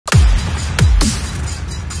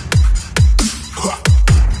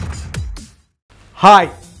Hi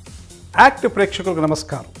act ప్రేక్షకులకు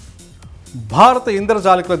నమస్కారం. భారత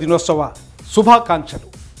ఇంద్రజాలికుల దినోత్సవ శుభాకాంక్షలు.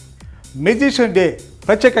 మెజిషియన్ డే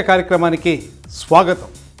ప్రత్యేక కార్యక్రమానికి స్వాగతం.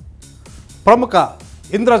 ప్రముఖ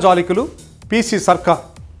ఇంద్రజాలికులు పిసి సర్కార్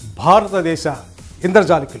భారతదేశ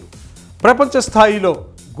ఇంద్రజాలికులు ప్రపంచ స్థాయిలో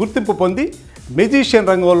గుర్తింపు పొంది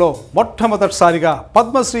మెజిషియన్ రంగంలో మొట్టమొదటిసారిగా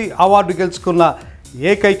పద్మశ్రీ అవార్డు గెలుచుకున్న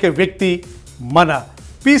ఏకైక వ్యక్తి మన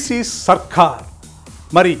పిసి సర్కార్.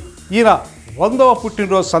 మరి ఈయన 100వ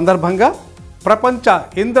పుట్టినరోజు సందర్భంగా ప్రపంచ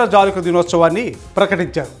ఇంద్రజాలిక దినోత్సవాన్ని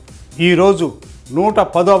ప్రకటించారు. ఈరోజు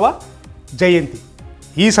 110వ జయంతి.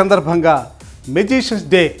 ఈ సందర్భంగా మెజిషియన్స్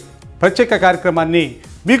డే ప్రత్యేక కార్యక్రమాన్ని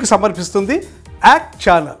మీకు సమర్పిస్తుంది యాక్ట్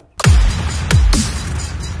ఛానల్.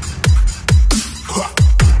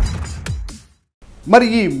 మరి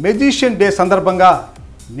ఈ మెజిషియన్ డే సందర్భంగా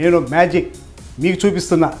నేను మ్యాజిక్ మీకు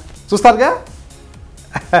చూపిస్తున్నా, చూస్తారుగా.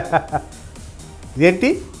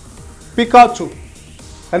 ఇదేంటి? పికాచు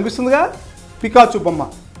కనిపిస్తుందిగా, పికాచు బొమ్మ.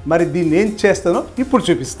 మరి దీన్ని ఏం చేస్తానో ఇప్పుడు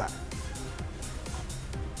చూపిస్తా.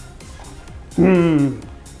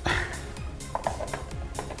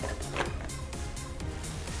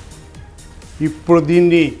 ఇప్పుడు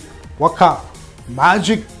దీన్ని ఒక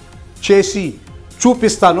మ్యాజిక్ చేసి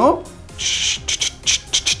చూపిస్తాను.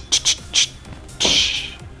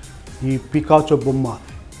 ఈ పికాచు బొమ్మ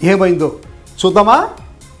ఏమైందో చూద్దామా?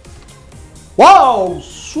 Wow,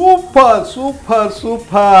 super super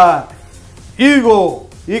super. ఇదిగో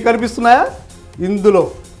ఈ కనిపిస్తున్నాయా? ఇందులో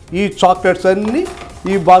ఈ చాక్లెట్స్ అన్నీ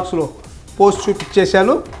ఈ బాక్స్లో పోసి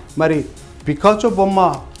చూపించేశాను. మరి పికాచు బొమ్మ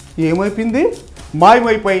ఏమైపోయింది?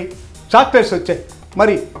 మాయమైపోయి చాక్లెట్స్ వచ్చాయి.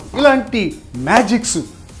 మరి ఇలాంటి మ్యాజిక్స్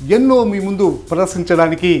ఎన్నో మీ ముందు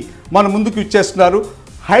ప్రదర్శించడానికి మన ముందుకు ఇచ్చేస్తున్నారు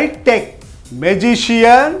hitech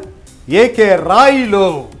magician AK రాయిలో.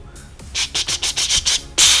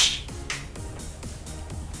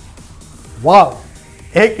 Wow,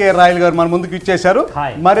 AK royal గారు మన ముందుకు ఇచ్చేశారు.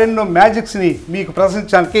 మరెన్నో మ్యాజిక్స్ ని మీకు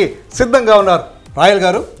ప్రదర్శించడానికి సిద్ధంగా ఉన్నారు. రాయల్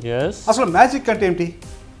గారు, అసలు మ్యాజిక్ అంటే ఏంటి?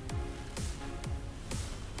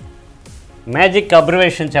 మ్యాజిక్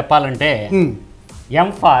అబ్రివేషన్ చెప్పాలంటే ఎం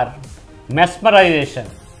far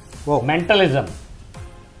మెస్మరైజేషన్, mentalism,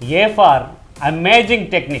 A for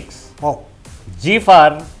amazing techniques, G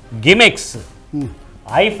far gimmicks,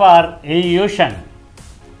 I far illusion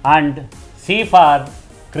and C far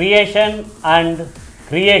creation and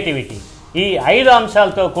creativity. ఈ 5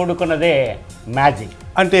 అంశాలతో కూడుకున్నదే మ్యాజిక్.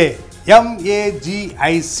 అంటే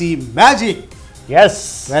MAGIC magic. Yes,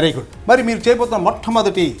 very good. మరి మీరు చేయబోతున్న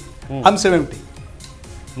మొట్టమొదటి అంశం ఏమిటి?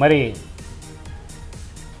 మరి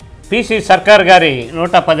పిసి సర్కార్ గారి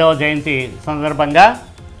 110వ జయంతి సందర్భంగా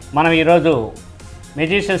మనం ఈరోజు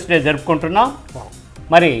మెజిషియన్స్ డే జరుపుకుంటున్నాం.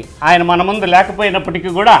 మరి ఆయన మన ముందు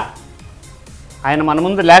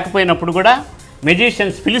లేకపోయినప్పుడు కూడా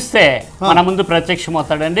మెజిషియన్స్ పిలిస్తే మన ముందు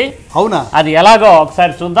ప్రత్యక్షమవుతాడండి. అవునా? అది ఎలాగో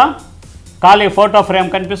ఒకసారి చూద్దాం. ఖాళీ ఫోటో ఫ్రేమ్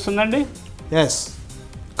కనిపిస్తుందండి. ఎస్,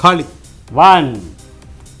 ఖాళీ. 1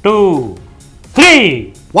 2 3.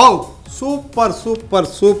 Wow, super super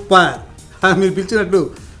super. మీరు పిలిచినట్టు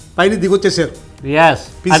పైన దిగొచ్చేసారు. ఎస్,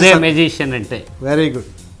 అదే మెజిషియన్ అంటే. Very good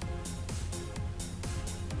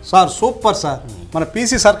sir, super sir. మన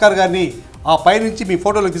పిసి సర్కార్ గారిని ఆ పై నుంచి మీ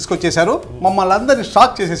ఫోటోలో తీసుకొచ్చేసారు, మమ్మల్ని అందరినీ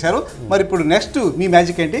షాక్ చేసేసారు. మరి ఇప్పుడు నెక్స్ట్ మీ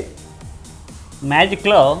మ్యాజిక్ ఏంటి?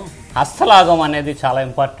 మ్యాజిక్లో హస్తలాగం అనేది చాలా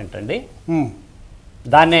ఇంపార్టెంట్ అండి.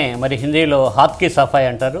 దాన్నే మరి హిందీలో హాత్ కి సఫాయి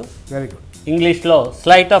అంటారు, వెరీ గుడ్. ఇంగ్లీష్లో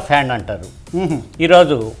స్లైట్ ఆఫ్ హ్యాండ్ అంటారు.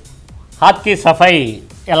 ఈరోజు హాత్ కి సఫాయి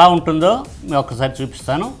ఎలా ఉంటుందో మేము ఒకసారి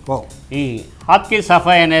చూపిస్తాను. ఈ హాత్ కి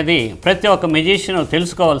సఫాయి అనేది ప్రతి ఒక్క మెజిషియన్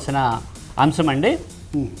తెలుసుకోవాల్సిన అంశం అండి.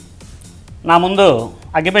 నా ముందు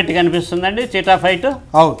అగ్గిపెట్టి కనిపిస్తుందండి, చీటా ఫైట్.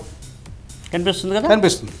 అవును, కనిపిస్తుంది కదా?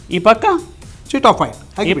 కనిపిస్తుంది. ఈ పక్క చీటా ఫైట్,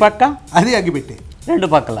 ఈ పక్క అది అగ్గిపెట్టి.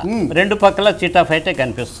 రెండు పక్కల చీటా ఫైటే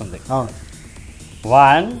కనిపిస్తుంది. అవును.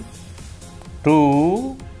 1 2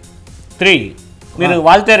 3. మీరు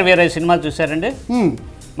వాల్తేరు వీరయ్య సినిమా చూసారండి?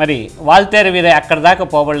 మరి వాల్తేరు వీరయ్య అక్కడి దాకా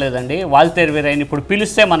పోబడలేదండి. వాల్తేరు వీరయ్యని ఇప్పుడు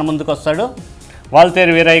పిలిస్తే మన ముందుకు వస్తాడు.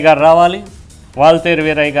 వాల్తేరు వీరయ్య గారు రావాలి, వాల్తేరు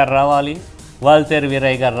వీరయ్య గారు రావాలి, వాల్తేరు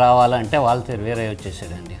వీరయ్య గారు రావాలంటే Waltair Veeraiah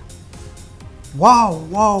వచ్చేసాడండి. Wow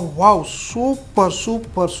wow wow, super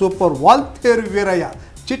super super. Waltair Veeraiah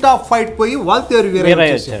చిటా fight పోయి వాల్తేరు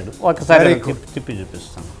వీరయ్య వచ్చాడు. ఒకసారి తిప్పి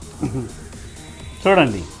చూపిస్తాను.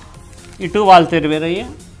 చూడండి, ఇటు వాల్తేరు వీరయ్య,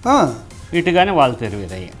 ఇటు కానీ వాల్తేరు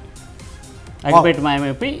వీరయ్య. అగ్గిపెట్టి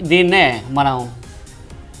మాయమైపోయి దీన్నే మనం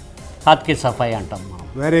హాత్ కి సఫాయి అంటాం మనం.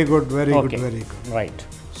 Very good, very good, very good. Right.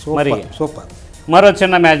 మరి సూపర్. మరో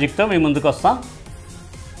చిన్న మ్యాజిక్తో మీ ముందుకు వస్తాం.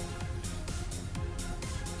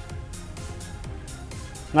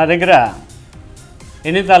 నా దగ్గర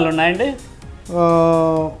ఎన్ని తాళ్ళు ఉన్నాయండి?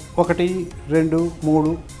 1 2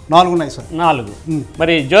 3 4 ఉన్నాయి సార్. 4.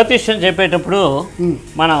 మరి జ్యోతిష్యం చెప్పేటప్పుడు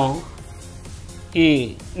మనం ఈ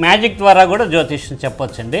మ్యాజిక్ ద్వారా కూడా జ్యోతిష్యం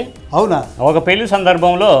చెప్పొచ్చండి. అవునా? ఒక పెళ్లి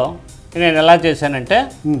సందర్భంలో నేను ఎలా చేశానంటే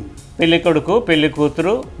పెళ్లి కొడుకు, పెళ్లి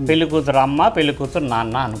కూతురు, పెళ్లి కూతురు అమ్మ, పెళ్లి కూతురు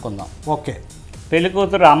నాన్న అనుకుందాం. ఓకే. పెళ్లి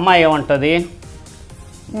కూతురు అమ్మ ఏమంటుంది,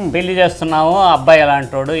 పెళ్లి చేస్తున్నావు అబ్బాయి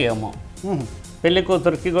ఎలాంటోడు ఏమో. పెళ్లి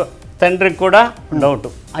కూతురికి తండ్రికి కూడా డౌట్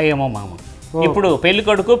ఏమో మామ. ఇప్పుడు పెళ్లి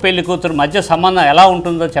కొడుకు పెళ్లి కూతురు మధ్య సంబంధం ఎలా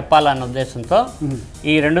ఉంటుందో చెప్పాలన్న ఉద్దేశంతో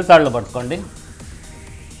ఈ 2 తాళ్ళు పట్టుకోండి.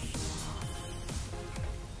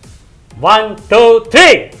 1 2 3.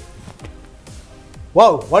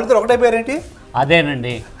 వావ్, వాళ్ళిద్దరు ఒకటే పేరేంటి?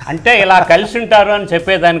 అదేనండి, అంటే ఇలా కలిసి ఉంటారు అని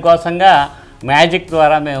చెప్పేదానికోసంగా మ్యాజిక్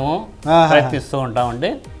ద్వారా మేము ప్రయత్నిస్తూ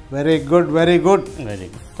ఉంటామండి. Very good, very good. Very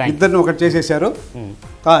good. ఇద్దరిని ఒకటి చేసేసారు.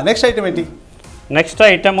 నెక్స్ట్ ఐటమ్ ఏంటి? నెక్స్ట్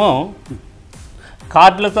ఐటము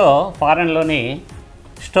కార్డులతో ఫారెన్లోని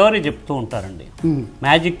స్టోరీ చెప్తూ ఉంటారండి.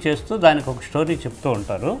 మ్యాజిక్ చేస్తూ దానికి ఒక స్టోరీ చెప్తూ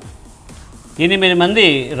ఉంటారు. 8 మంది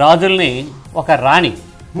రాజుల్ని ఒక రాణి,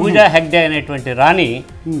 పూజా హెగ్డే అనేటువంటి రాణి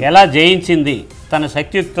ఎలా జయించింది తన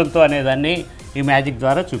శక్తియుక్తంతో అనేదాన్ని ఈ మ్యాజిక్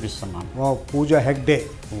ద్వారా చూపిస్తున్నాను. పూజా హెగ్డే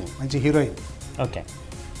మంచి హీరోయిన్. ఓకే.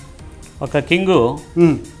 ఒక కింగు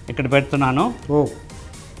ఇక్కడ పెడుతున్నాను,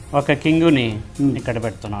 ఒక కింగుని ఇక్కడ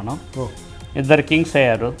పెడుతున్నాను. 2 కింగ్స్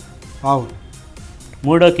అయ్యారు. అవును.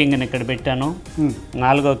 3వ కింగ్ని ఇక్కడ పెట్టాను,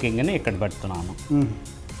 4వ కింగ్ని ఇక్కడ పెడుతున్నాను,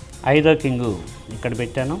 5వ కింగు ఇక్కడ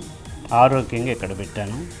పెట్టాను, 6వ కింగ్ ఇక్కడ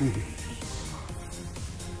పెట్టాను,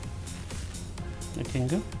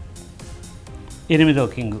 కింగ్ 8వ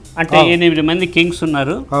కింగ్. అంటే 8 మంది కింగ్స్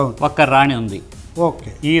ఉన్నారు, ఒక్క రాణి ఉంది. ఓకే.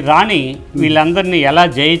 ఈ రాణి వీళ్ళందరినీ ఎలా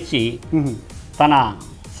జయించి తన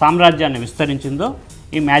సామ్రాజ్యాన్ని విస్తరించిందో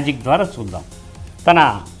ఈ మ్యాజిక్ ద్వారా చూద్దాం. తన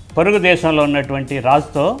పొరుగు దేశంలో ఉన్నటువంటి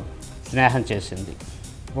రాజుతో స్నేహం చేసింది.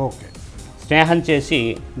 ఓకే. స్నేహం చేసి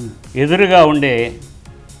ఎదురుగా ఉండే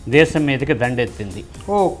దేశం మీదకి దండెత్తింది.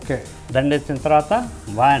 ఓకే. దండెత్తిన తర్వాత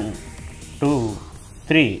 1 2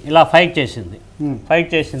 3 ఇలా ఫైట్ చేసింది. ఫైట్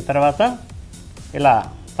చేసిన తర్వాత ఇలా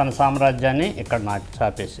తన సామ్రాజ్యాన్ని ఇక్కడ నాటి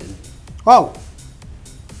చాపేసింది.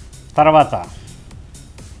 తర్వాత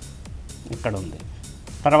ఇక్కడ ఉంది.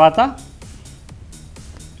 తర్వాత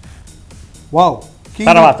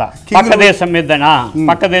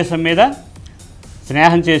పక్క దేశం మీద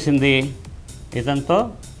స్నేహం చేసింది, ఇతనితో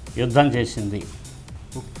యుద్ధం చేసింది.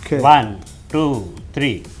 1 2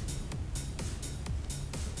 3.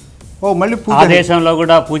 మళ్ళీ ఆ దేశంలో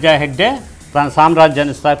కూడా పూజా హెగ్డే తన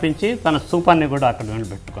సామ్రాజ్యాన్ని స్థాపించి తన స్తూపాన్ని కూడా అక్కడ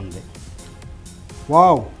నిలబెట్టుకుంది.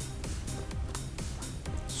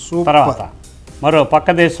 తర్వాత మరో పక్క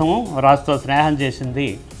దేశము రాజుతో స్నేహం చేసింది.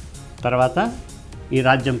 తర్వాత ఈ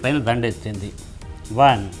రాజ్యం పైన దండెత్తింది.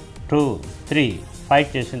 1 2 3 ఫైట్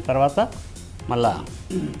చేసిన తర్వాత మళ్ళా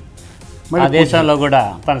ఆ దేశంలో కూడా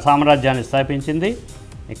తన సామ్రాజ్యాన్ని స్థాపించింది,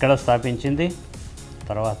 ఇక్కడ స్థాపించింది.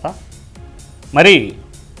 తర్వాత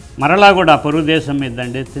మరలా కూడా పొరుగు దేశం మీద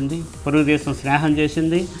దండెత్తింది, పొరుగు దేశం స్నేహం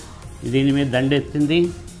చేసింది, దీని మీద దండెత్తింది,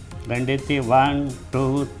 దండెత్తి 1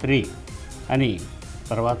 2 3 అని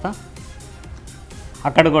తర్వాత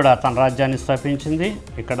అక్కడ కూడా తన రాజ్యాన్ని స్థాపించింది,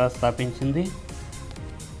 ఇక్కడ స్థాపించింది.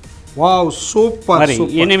 సూపర్.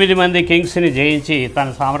 8 మంది కింగ్స్ని జయించి తన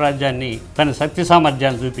సామ్రాజ్యాన్ని, తన శక్తి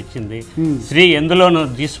సామర్థ్యాన్ని చూపించింది. స్త్రీ ఎందులోనూ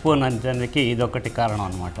తీసిపోనడానికి ఇదొకటి కారణం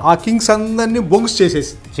అనమాట. ఆ కింగ్స్ అందరినీ బొంగ్స్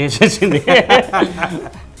చేసేసింది.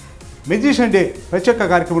 మెజిషియన్ డే ప్రత్యేక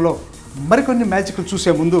కార్యక్రమంలో మరికొన్ని మ్యాజిక్లు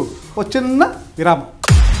చూసే ముందు ఒక చిన్న విరామం.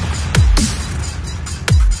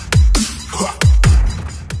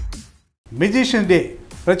 మెజిషియన్ డే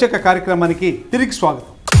ప్రత్యేక కార్యక్రమానికి తిరిగి స్వాగతం.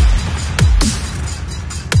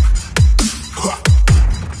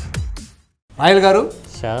 రాయల్ గారు,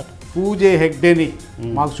 సార్ పూజా హెగ్డేని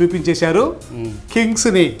మాకు చూపించేశారు,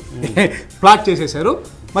 కింగ్స్ని ప్లాట్ చేసేశారు.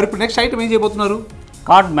 మరి ఇప్పుడు నెక్స్ట్ ఐటమ్ ఏం చేయబోతున్నారు?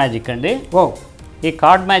 కార్డ్ మ్యాజిక్ అండి. ఈ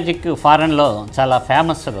కార్డ్ మ్యాజిక్ ఫారెన్లో చాలా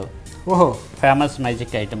ఫేమస్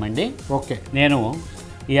మ్యాజిక్ ఐటమ్ అండి. ఓకే. నేను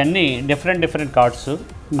ఇవన్నీ డిఫరెంట్ కార్డ్స్,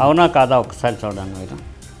 అవునా కాదా ఒకసారి చూడండి మీరు.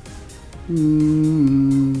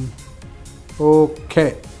 ఓకే.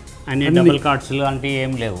 అన్ని డబుల్ కార్డ్స్ అంటే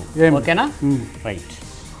ఏం లేవు. ఓకేనా? రైట్.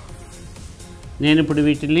 నేను ఇప్పుడు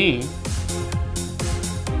వీటిని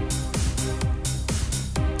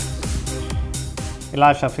ఇలా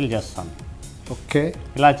షఫిల్ చేస్తాను. ఓకే.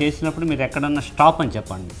 ఇలా చేసినప్పుడు మీరు ఎక్కడన్నా స్టాప్ అని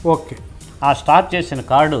చెప్పండి. ఓకే. ఆ స్టాప్ చేసిన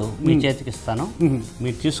కార్డు మీ చేతికి ఇస్తాను,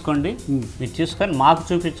 మీరు తీసుకోండి. మీరు తీసుకొని మాకు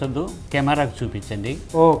చూపించొద్దు, కెమెరాకు చూపించండి,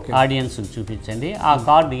 ఆడియన్స్కి చూపించండి. ఆ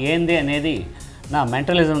కార్డు ఏంది అనేది నా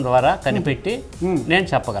మెంటలిజం ద్వారా కనిపెట్టి నేను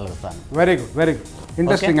చెప్పగలుగుతాను. Very good, very good.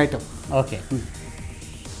 Interesting item. Okay.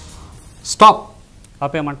 Stop.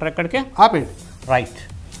 ఆపేయమంటారు ఎక్కడికి? ఆపేయండి. రైట్.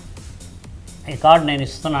 ఈ కార్డు నేను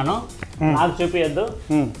ఇస్తున్నాను, నాకు చూపించద్దు,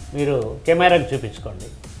 మీరు కెమెరాకి చూపించుకోండి.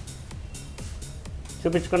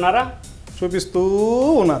 చూపించుకున్నారా? చూపిస్తూ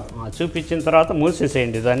ఉన్నాను. చూపించిన తర్వాత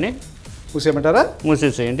మూసేసేయండి, దాన్ని మూసేయమంటారా?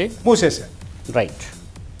 మూసేసేయండి. మూసేసా. రైట్.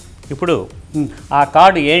 ఇప్పుడు ఆ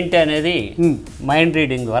కార్డు ఏంటి అనేది మైండ్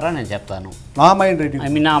రీడింగ్ ద్వారా నేను చెప్తాను. నా మైండ్ రీడింగ్, ఐ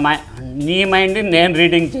మీన్ నీ మైండ్ నేను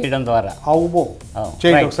రీడింగ్ చేయడం ద్వారా.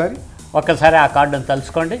 ఒకసారి ఒక్కసారి ఆ కార్డును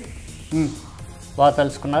తలుచుకోండి. బాగా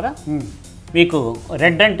తలుచుకున్నారా? మీకు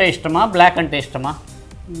రెడ్ అంటే ఇష్టమా, బ్లాక్ అంటే ఇష్టమా?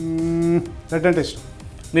 రెడ్ అంటే ఇష్టం.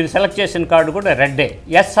 మీరు సెలెక్ట్ చేసిన కార్డు కూడా రెడ్డే.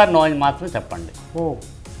 ఎస్ ఆర్ నో అని మాత్రం చెప్పండి. ఓ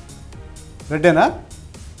రెడ్డేనా?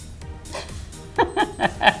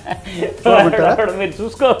 మీరు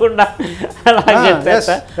చూసుకోకుండా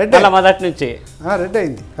అలా మొదటి నుంచి రెడ్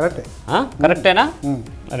అయింది. కరెక్టే. కరెక్టేనా?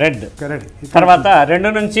 రెడ్. తర్వాత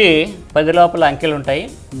 2 నుంచి 10 లోపల అంకెలు ఉంటాయి.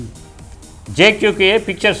 జేక్యూకే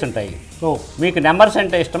పిక్చర్స్ ఉంటాయి. మీకు నెంబర్స్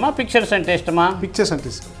అంటే ఇష్టమా, పిక్చర్స్ అంటే ఇష్టమా? పిక్చర్స్ అంటే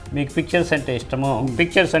ఇష్టం. మీకు పిక్చర్స్ అంటే ఇష్టము.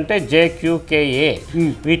 పిక్చర్స్ అంటే JQKA.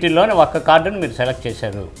 వీటిల్లోనే ఒక్క కార్డును మీరు సెలెక్ట్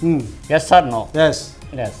చేశారు. Yes are no? Yes.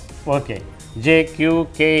 Okay.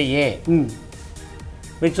 JQKA.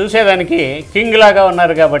 మీరు చూసేదానికి కింగ్ లాగా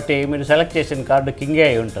ఉన్నారు కాబట్టి మీరు సెలెక్ట్ చేసిన కార్డు కింగే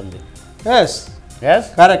అయి ఉంటుంది. Yes.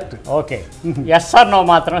 Correct. Okay. Yes are no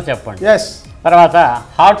మాత్రం చెప్పండి. ఎస్. తర్వాత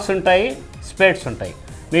హార్ట్స్ ఉంటాయి, స్పేడ్స్ ఉంటాయి.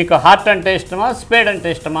 మీకు హార్ట్ అంటే ఇష్టమా, స్పేడ్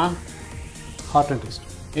అంటే ఇష్టమా? హార్ట్ అంటే ఇష్టం.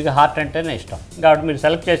 మీకు హార్ట్ అంటేనే ఇష్టం కాబట్టి మీరు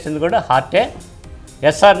సెలెక్ట్ చేసింది కూడా హార్టే.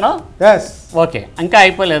 Yes are no? Yes. Okay. ఇంకా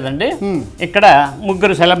అయిపోలేదండి. ఇక్కడ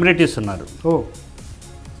 3 సెలబ్రిటీస్ ఉన్నారు.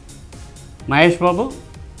 మహేష్ బాబు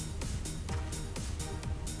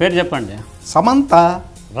పేరు చెప్పండి. సమంత.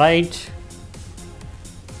 రైట్.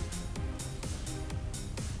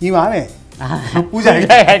 ఈమె పూజ.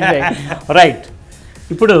 రైట్.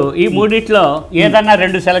 ఇప్పుడు ఈ మూడిట్లో ఏదన్నా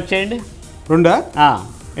 2 సెలెక్ట్ చేయండి. 2?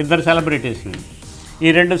 2 సెలబ్రిటీస్ని. ఈ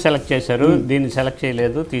 2 సెలెక్ట్ చేశారు, దీన్ని సెలెక్ట్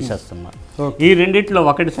చేయలేదు, తీసేస్తున్నారు. ఈ రెండిట్లో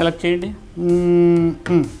ఒకటి సెలెక్ట్ చేయండి.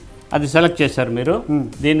 అది సెలెక్ట్ చేశారు మీరు,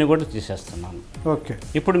 దీన్ని కూడా తీసేస్తున్నాను. ఓకే.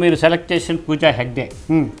 ఇప్పుడు మీరు సెలెక్ట్ చేసిన పూజా హెగ్డే.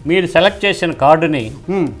 మీరు సెలెక్ట్ చేసిన కార్డుని,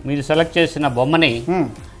 మీరు సెలెక్ట్ చేసిన బొమ్మని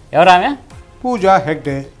ఎవరామె? పూజా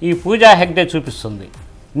హెగ్డే. ఈ పూజా హెగ్డే చూపిస్తుంది.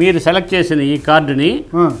 మీరు సెలెక్ట్ చేసిన ఈ కార్డుని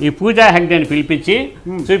ఈ పూజా హెగ్డేని పిలిపించి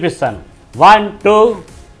చూపిస్తాను. 1 2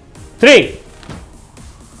 3.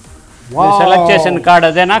 సెలెక్ట్ చేసిన కార్డు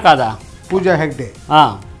అదేనా కాదా? పూజా హెగ్డే.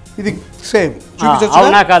 ఇది సేమ్.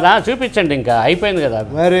 అవునా కాదా? చూపించండి. ఇంకా అయిపోయింది కదా.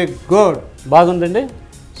 Very good. బాగుందండి.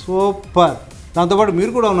 సూపర్. దాంతోపాటు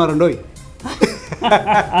మీరు కూడా ఉన్నారండి.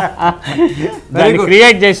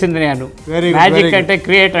 క్రియేట్ చేసింది నేను. మ్యాజిక్ అంటే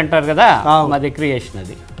క్రియేట్ అంటారు కదా, మాది క్రియేషన్.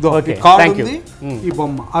 అది ఈ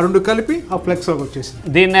బొమ్మ ఆ 2 కలిపి ఆ ఫ్లెక్స్ లోకి వచ్చేసింది.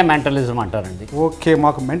 దీన్నే మెంటలిజం అంటారండి. ఓకే.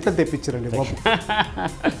 మాకు మెంటల్ తెప్పించారండి బాబు.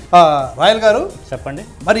 రాయల్ గారు చెప్పండి.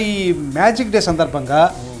 మరి మ్యాజిక్ డే సందర్భంగా,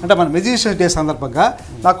 అంటే మన మెజిషియన్ డే సందర్భంగా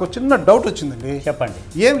నాకు చిన్న డౌట్ వచ్చిందండి. చెప్పండి.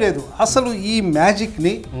 ఏం లేదు, అసలు ఈ మ్యాజిక్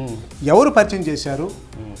ని ఎవరు పరిచయం చేశారు?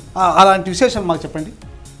 అలాంటి విశేషాలు మాకు చెప్పండి.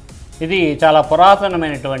 ఇది చాలా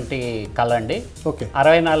పురాతనమైనటువంటి కళ అండి. ఓకే.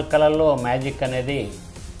 64 కళల్లో మ్యాజిక్ అనేది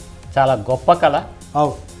చాలా గొప్ప కళ.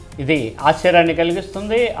 ఇది ఆశ్చర్యాన్ని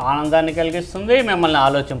కలిగిస్తుంది, ఆనందాన్ని కలిగిస్తుంది, మిమ్మల్ని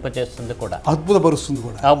ఆలోచింపచేస్తుంది కూడా,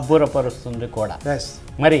 అబ్బురపరుస్తుంది కూడా.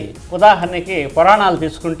 మరి ఉదాహరణకి పురాణాలు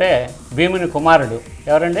తీసుకుంటే భీముని కుమారుడు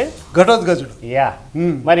ఎవరండి? ఘటోత్కచుడు. యా.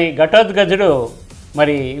 మరి ఘటోత్కచుడు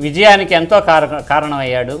మరి విజయానికి ఎంతో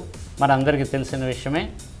కారణమయ్యాడు, మనందరికీ తెలిసిన విషయమే.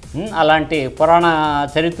 అలాంటి పురాణ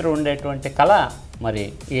చరిత్ర ఉండేటువంటి కళ మరి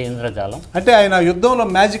ఈ ఇంద్రజాలం. అంటే ఆయన యుద్ధంలో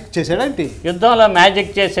మ్యాజిక్ చేసాడంటే, యుద్ధంలో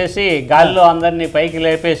మ్యాజిక్ చేసేసి గాలిలో అందరినీ పైకి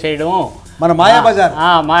లేపేసేయడం మన మాయాబజార్.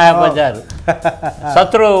 మాయాబజార్.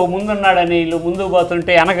 శత్రువు ముందున్నాడని వీళ్ళు ముందుకు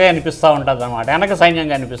పోతుంటే వెనక కనిపిస్తూ ఉంటుంది అన్నమాట, వెనక సైన్యం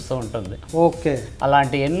కనిపిస్తూ ఉంటుంది. ఓకే.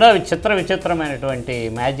 అలాంటి ఎన్నో విచిత్రమైనటువంటి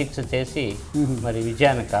మ్యాజిక్స్ చేసి మరి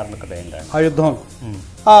విజయానికి కారణకుడైంది ఆ యుద్ధంలో.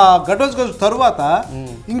 ఘటోత్కచుడు తరువాత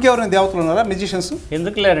ఇంకెవరైనా దేవతలు ఉన్నారా మెజిషియన్స్?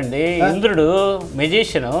 ఎందుకు లేరండి, ఇంద్రుడు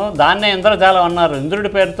మెజిషియన్, దాన్నే ఇంద్రజాలం అన్నారు.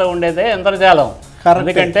 ఇంద్రుడి పేరుతో ఉండేదే ఇంద్రజాలం.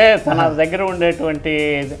 ఎందుకంటే తన దగ్గర ఉండేటువంటి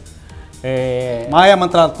మాయా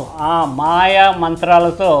మంత్రాలతో మాయా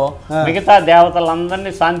మంత్రాలతో మిగతా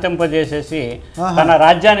దేవతలందరినీ శాంతింపజేసేసి తన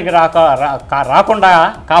రాజ్యానికి రాకుండా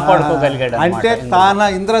కాపాడుకోగలిగాడు. అంటే తన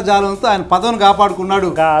ఇంద్రజాలంతో ఆయన పదవిని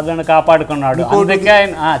కాపాడుకున్నాడు. అతను కాపాడుకున్నాడు. అందుకే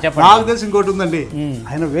చెప్పండి. నాకు తెలిసి ఇంకోటి ఉందండి,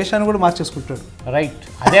 ఆయన వేషాన్ని కూడా మార్చేసుకుంటాడు. రైట్.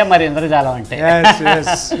 అదే మరి ఇంద్రజాలం అంటే.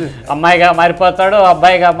 అమ్మాయిగా మారిపోతాడు,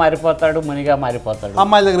 అబ్బాయిగా మారిపోతాడు, మునిగా మారిపోతాడు.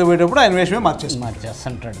 అమ్మాయి దగ్గర పోయేటప్పుడు ఆయన వేషమే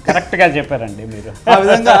మార్చేస్తుంటాడు. కరెక్ట్ గా చెప్పారండి మీరు. ఆ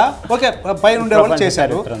విధంగా ఓకే పైన ఉండేవాళ్ళు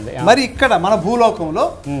చేశారు. మరి ఇక్కడ మన భూలోకంలో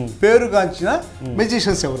పేరుగాంచిన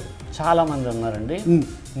మెజిషియన్స్ ఎవరు? చాలా మంది ఉన్నారండి.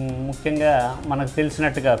 ముఖ్యంగా మనకు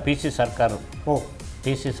తెలిసినట్టుగా PC సర్కారు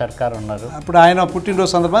టీసీ సర్కార్ ఉన్నారు. ఇప్పుడు ఆయన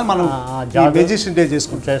పుట్టినరోజు సందర్భంగా మనం మెజిషియన్ డే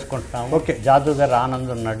చేసుకుంటాం. ఓకే. జాదుగర్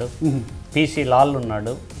ఆనంద్ ఉన్నాడు, పిసి లాల్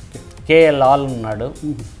ఉన్నాడు, కేఎల్ లాల్ ఉన్నాడు.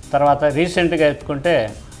 తర్వాత రీసెంట్గా ఎత్తుకుంటే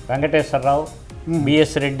వెంకటేశ్వరరావు,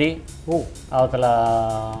 బిఎస్ రెడ్డి, అవతల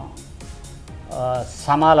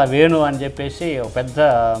సమాల వేణు అని చెప్పేసి ఒక పెద్ద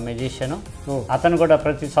మెజిషియను. అతను కూడా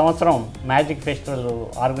ప్రతి సంవత్సరం మ్యాజిక్ ఫెస్టివల్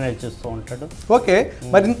ఆర్గనైజ్ చేస్తూ ఉంటాడు. ఓకే.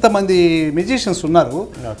 మరి ఇంతమంది మెజిషియన్స్ ఉన్నారు,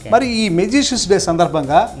 మరి ఈ మెజిషియన్స్ డే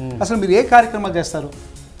సందర్భంగా అసలు మీరు ఏ కార్యక్రమాలు చేస్తారు?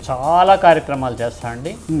 చాలా కార్యక్రమాలు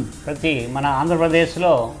చేస్తామండి. ప్రతి మన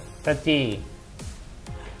ఆంధ్రప్రదేశ్లో ప్రతి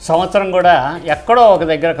సంవత్సరం కూడా ఎక్కడో ఒక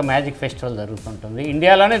దగ్గర ఒక మ్యాజిక్ ఫెస్టివల్ జరుగుతుంటుంది.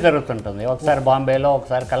 ఇండియాలోనే జరుగుతుంటుంది. ఒకసారి బాంబేలో,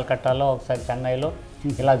 ఒకసారి కలకట్టాలో, ఒకసారి చెన్నైలో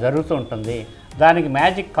ఇలా జరుగుతూ ఉంటుంది. దానికి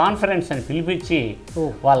మ్యాజిక్ కాన్ఫరెన్స్ అని పిలిపించి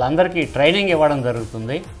వాళ్ళందరికీ ట్రైనింగ్ ఇవ్వడం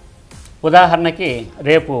జరుగుతుంది. ఉదాహరణకి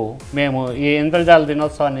రేపు మేము ఈ ఇంద్రజాల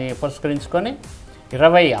దినోత్సవాన్ని పురస్కరించుకొని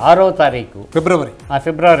 26వ తారీఖు ఫిబ్రవరి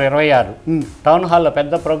 26 టౌన్ హాల్లో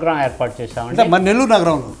పెద్ద ప్రోగ్రాం ఏర్పాటు చేశామంటే నెల్లూరు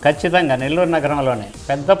నగరంలో. ఖచ్చితంగా నెల్లూరు నగరంలోనే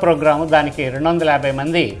పెద్ద ప్రోగ్రాము. దానికి 250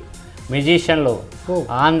 మంది మ్యూజిషియన్లు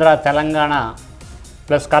ఆంధ్ర, తెలంగాణ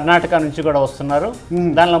ప్లస్ కర్ణాటక నుంచి కూడా వస్తున్నారు.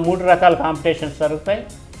 దానిలో 3 రకాల కాంపిటీషన్స్ జరుగుతాయి.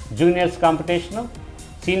 Juniors competition,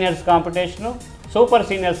 seniors competition, super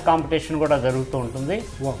seniors competition కూడా జరుగుతూ ఉంటుంది.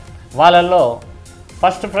 వాళ్ళల్లో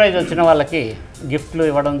ఫస్ట్ ప్రైజ్ వచ్చిన వాళ్ళకి గిఫ్ట్లు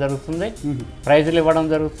ఇవ్వడం జరుగుతుంది, ప్రైజులు ఇవ్వడం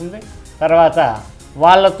జరుగుతుంది. తర్వాత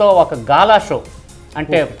వాళ్ళతో ఒక గాలా షో,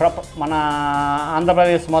 అంటే మన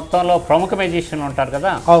ఆంధ్రప్రదేశ్ మొత్తంలో ప్రముఖ మెజిషియన్ ఉంటారు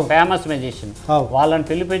కదా, ఫేమస్ మెజిషియన్, వాళ్ళని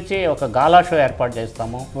పిలిపించి ఒక గాలా షో ఏర్పాటు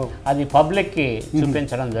చేస్తాము. అది పబ్లిక్కి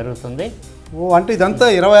చూపించడం జరుగుతుంది. అంటే ఇదంతా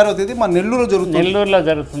 26వ తేదీ మన నెల్లూరులో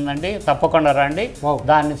జరుగుతుందండి. తప్పకుండా రండి.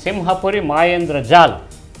 దాన్ని సింహపురి మాయేంద్ర జాల్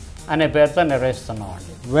అనే పేరుతో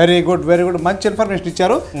నిర్వహిస్తున్నామండి. Very good, very good. మంచి ఇన్ఫర్మేషన్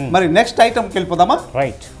ఇచ్చారు. మరి నెక్స్ట్ ఐటమ్కి వెళ్ళిపోదామా?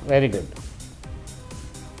 Right, very good.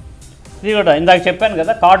 ఇది కూడా ఇందాక చెప్పాను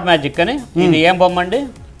కదా కార్డ్ మ్యాజిక్ అని. ఇది ఏం బొమ్మ అండి?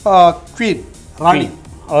 క్వీన్, రాణి.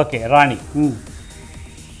 ఓకే, రాణి.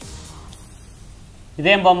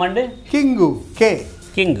 ఇదేం బొమ్మ అండి? కింగ్, కే.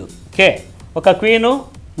 కింగ్, కే. ఒక క్వీను,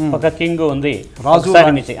 ఒక కింగ్ ఉంది.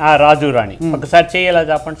 రాజు రాణి. ఒకసారి చేయాలా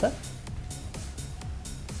చెప్పండి సార్.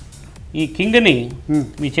 ఈ కింగ్ని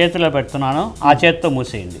మీ చేతిలో పెడుతున్నాను. ఆ చేతితో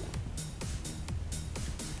మూసేయండి.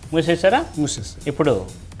 మూసేసారా? ఇప్పుడు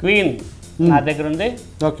క్వీన్ నా దగ్గర ఉంది,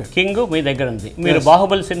 కింగ్ మీ దగ్గర ఉంది. మీరు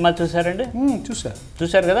బాహుబలి సినిమా చూసారండి?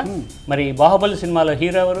 చూసారు కదా. మరి బాహుబలి సినిమాలో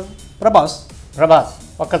హీరో ఎవరు? ప్రభాస్. ప్రభాస్.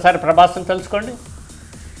 ఒక్కసారి ప్రభాస్ని తెలుసుకోండి.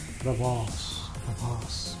 ప్రభాస్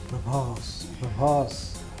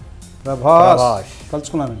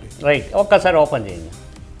కలుసుకున్నానండి. రైట్, ఒక్కసారి ఓపెన్ చేయండి.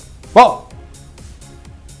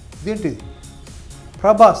 ఇదేంటిది?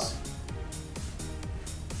 ప్రభాస్,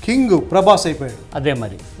 కింగ్ ప్రభాస్ అయిపోయాడు. అదే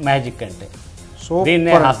మరి మ్యాజిక్ అంటే.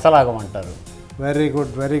 దీన్నే హస్తలాగం అంటారు. Very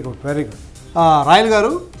good, very good, very good. Royal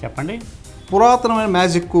గారు చెప్పండి. పురాతనమైన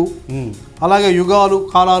మ్యాజిక్, అలాగే యుగాలు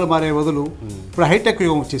కాలాలు మారే బదులు ఇప్పుడు హైటెక్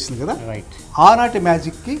యుగం వచ్చేసింది కదా. రైట్. ఆనాటి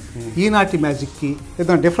మ్యాజిక్కి ఈనాటి మ్యాజిక్కి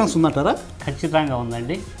ఏదైనా డిఫరెన్స్ ఉందంటారా? ఖచ్చితంగా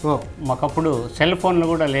ఉందండి. ఒకప్పుడు సెల్ ఫోన్లు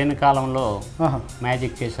కూడా లేని కాలంలో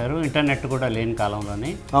మ్యాజిక్ చేశారు, ఇంటర్నెట్ కూడా లేని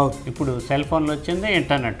కాలంలోనే. ఇప్పుడు సెల్ ఫోన్లు వచ్చింది,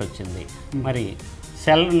 ఇంటర్నెట్ వచ్చింది. మరి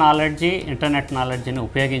సెల్ నాలెడ్జి, ఇంటర్నెట్ నాలెడ్జిని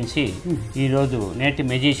ఉపయోగించి ఈరోజు నేటి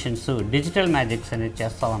మెజిషియన్స్ డిజిటల్ మ్యాజిక్స్ అనేది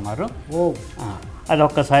చేస్తూ ఉన్నారు. అది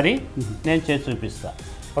ఒక్కసారి నేను చేసి చూపిస్తా.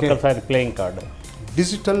 ఒక్కసారి ప్లేయింగ్ కార్డు.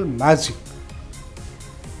 డిజిటల్ మ్యాజిక్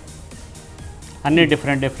అన్ని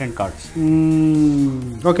డిఫరెంట్ కార్డ్స్.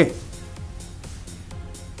 ఓకే.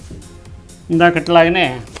 ఇందాకట్లాగానే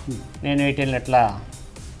నేను వీటిని ఎట్లా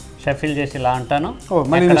షఫిల్ చేసి ఇలా అంటాను.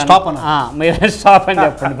 మీరు స్టాప్ అని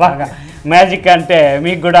చెప్పండి. బాగా మ్యాజిక్ అంటే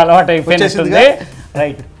మీకు కూడా అలవాటు అయిపోయినట్టుంది.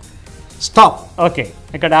 Right, stop. ఓకే,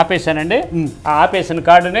 ఇక్కడ ఆపేసానండి. ఆ ఆపేసిన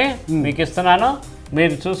కార్డుని మీకు ఇస్తున్నాను.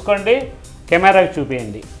 మీరు చూసుకోండి, కెమెరాకి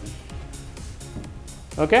చూపించండి.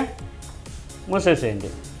 ఓకే, మూసేసేయండి.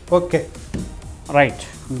 Okay, right.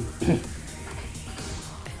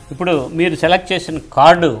 ఇప్పుడు మీరు సెలెక్ట్ చేసిన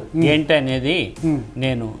కార్డు ఏంటి అనేది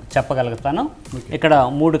నేను చెప్పగలుగుతాను. ఇక్కడ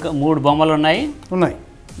మూడు బొమ్మలు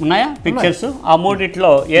ఉన్నాయా పిక్చర్స్? ఆ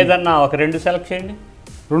మూడిట్లో ఏదన్నా ఒక 2 సెలెక్ట్ చేయండి.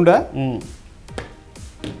 2?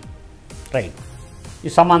 రైట్.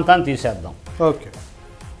 ఈ సమాంతాన్ని తీసేద్దాం. ఓకే.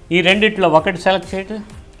 ఈ రెండిట్లో ఒకటి సెలెక్ట్ చేయండి.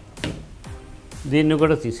 దీన్ని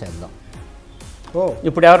కూడా తీసేద్దాం.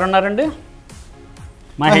 ఇప్పుడు ఎవరున్నారండి?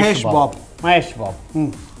 మహేష్ బాబు.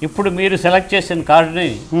 ఇప్పుడు మీరు సెలెక్ట్ చేసిన కార్డుని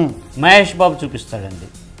మహేష్ బాబు చూపిస్తాడండి.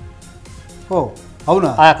 అవునా?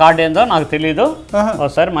 ఆ కార్డు ఏందో నాకు తెలీదు.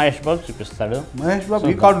 ఒకసారి మహేష్ బాబు చూపిస్తాడు.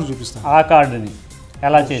 ఆ కార్డుని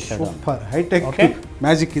ఎలా చేశాడు. హైటెక్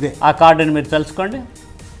మ్యాజిక్ ఇదే. ఆ కార్డుని మీరు తెలుసుకోండి.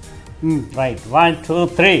 రైట్, 1 2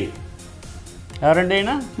 3. ఎవరండి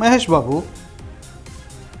అయినా? మహేష్ బాబు.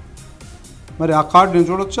 మరి ఆ కార్డు నేను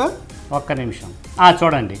చూడొచ్చా? ఒక్క నిమిషం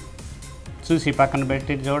చూడండి, చూసి పక్కన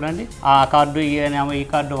పెట్టి చూడండి. ఆ కార్డు ఈ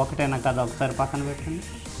కార్డు ఒకటేనా కదా, ఒకసారి పక్కన పెట్టండి.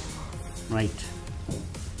 రైట్,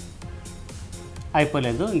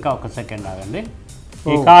 అయిపోలేదు, ఇంకా ఒక సెకండ్ ఆగండి.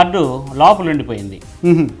 ఈ కార్డు లోపల ఉండిపోయింది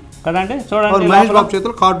కదండి, చూడండి. మహేష్ బాబు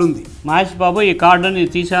చేతిలో కార్డు ఉంది. మహేష్ బాబు ఈ కార్డుని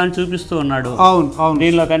తీసామని చూపిస్తూ ఉన్నాడు. అవును అవును,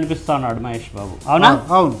 దీనిలో కనిపిస్తూ ఉన్నాడు మహేష్ బాబు. అవునా?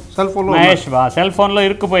 అవును, cell phone Mahesh Babu cell phone లో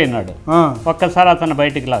ఇరుక్కుపోయినాడు. ఒక్కసారి అతను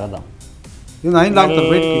బయటికి లాగదాం.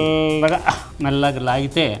 మెల్లగా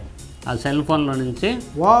లాగితే ఆ సెల్ ఫోన్లో నుంచి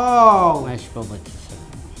మహేష్ బాబు వచ్చేసాడు,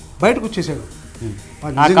 బయటకు వచ్చేసాడు.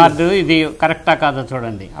 ఆ కార్డు ఇది కరెక్టా కాదా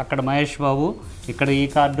చూడండి. అక్కడ మహేష్ బాబు, ఇక్కడ ఈ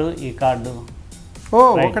కార్డు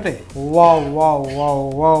ఒకటే. Wow wow wow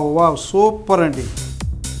wow wow, super అండి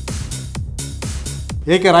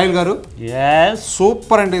ఏకే రాయల్ గారు.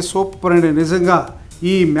 సూపర్ అండి, సూపర్ అండి. నిజంగా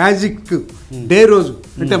ఈ మ్యాజిక్ డే రోజు,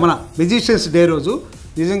 అంటే మన మెజిషియన్స్ డే రోజు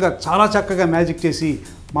నిజంగా చాలా చక్కగా మ్యాజిక్ చేసి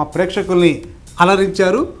మా ప్రేక్షకుల్ని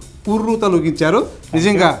అలరించారు, ఉర్రూతలూగించారు.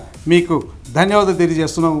 నిజంగా మీకు ధన్యవాదాలు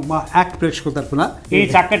తెలియజేస్తున్నాము మా యాక్ట్ ప్రేక్షకుల తరఫున. ఈ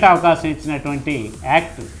చక్కటి అవకాశం ఇచ్చినటువంటి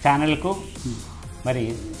యాక్ట్ ఛానల్కు మరి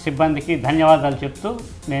సిబ్బందికి ధన్యవాదాలు చెప్తూ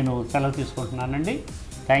నేను సెలవు తీసుకుంటున్నానండి.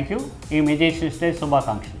 Thank you. ఈ మెజిషియన్స్ డే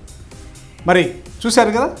శుభాకాంక్షలు. మరి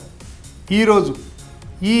చూశారు కదా, ఈరోజు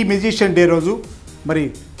ఈ మెజిషియన్ డే రోజు మరి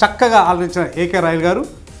చక్కగా ఆలోచించిన ఏకే రాయల్ గారు.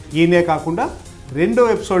 ఈయనే కాకుండా 2వ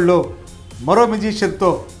ఎపిసోడ్లో మరో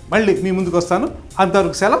మెజిషియన్తో మళ్ళీ మీ ముందుకు వస్తాను.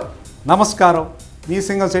 అంతవరకు సెలవు, నమస్కారం. మీ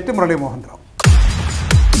సింగల్ శెట్టి మురళీమోహన్ రావు.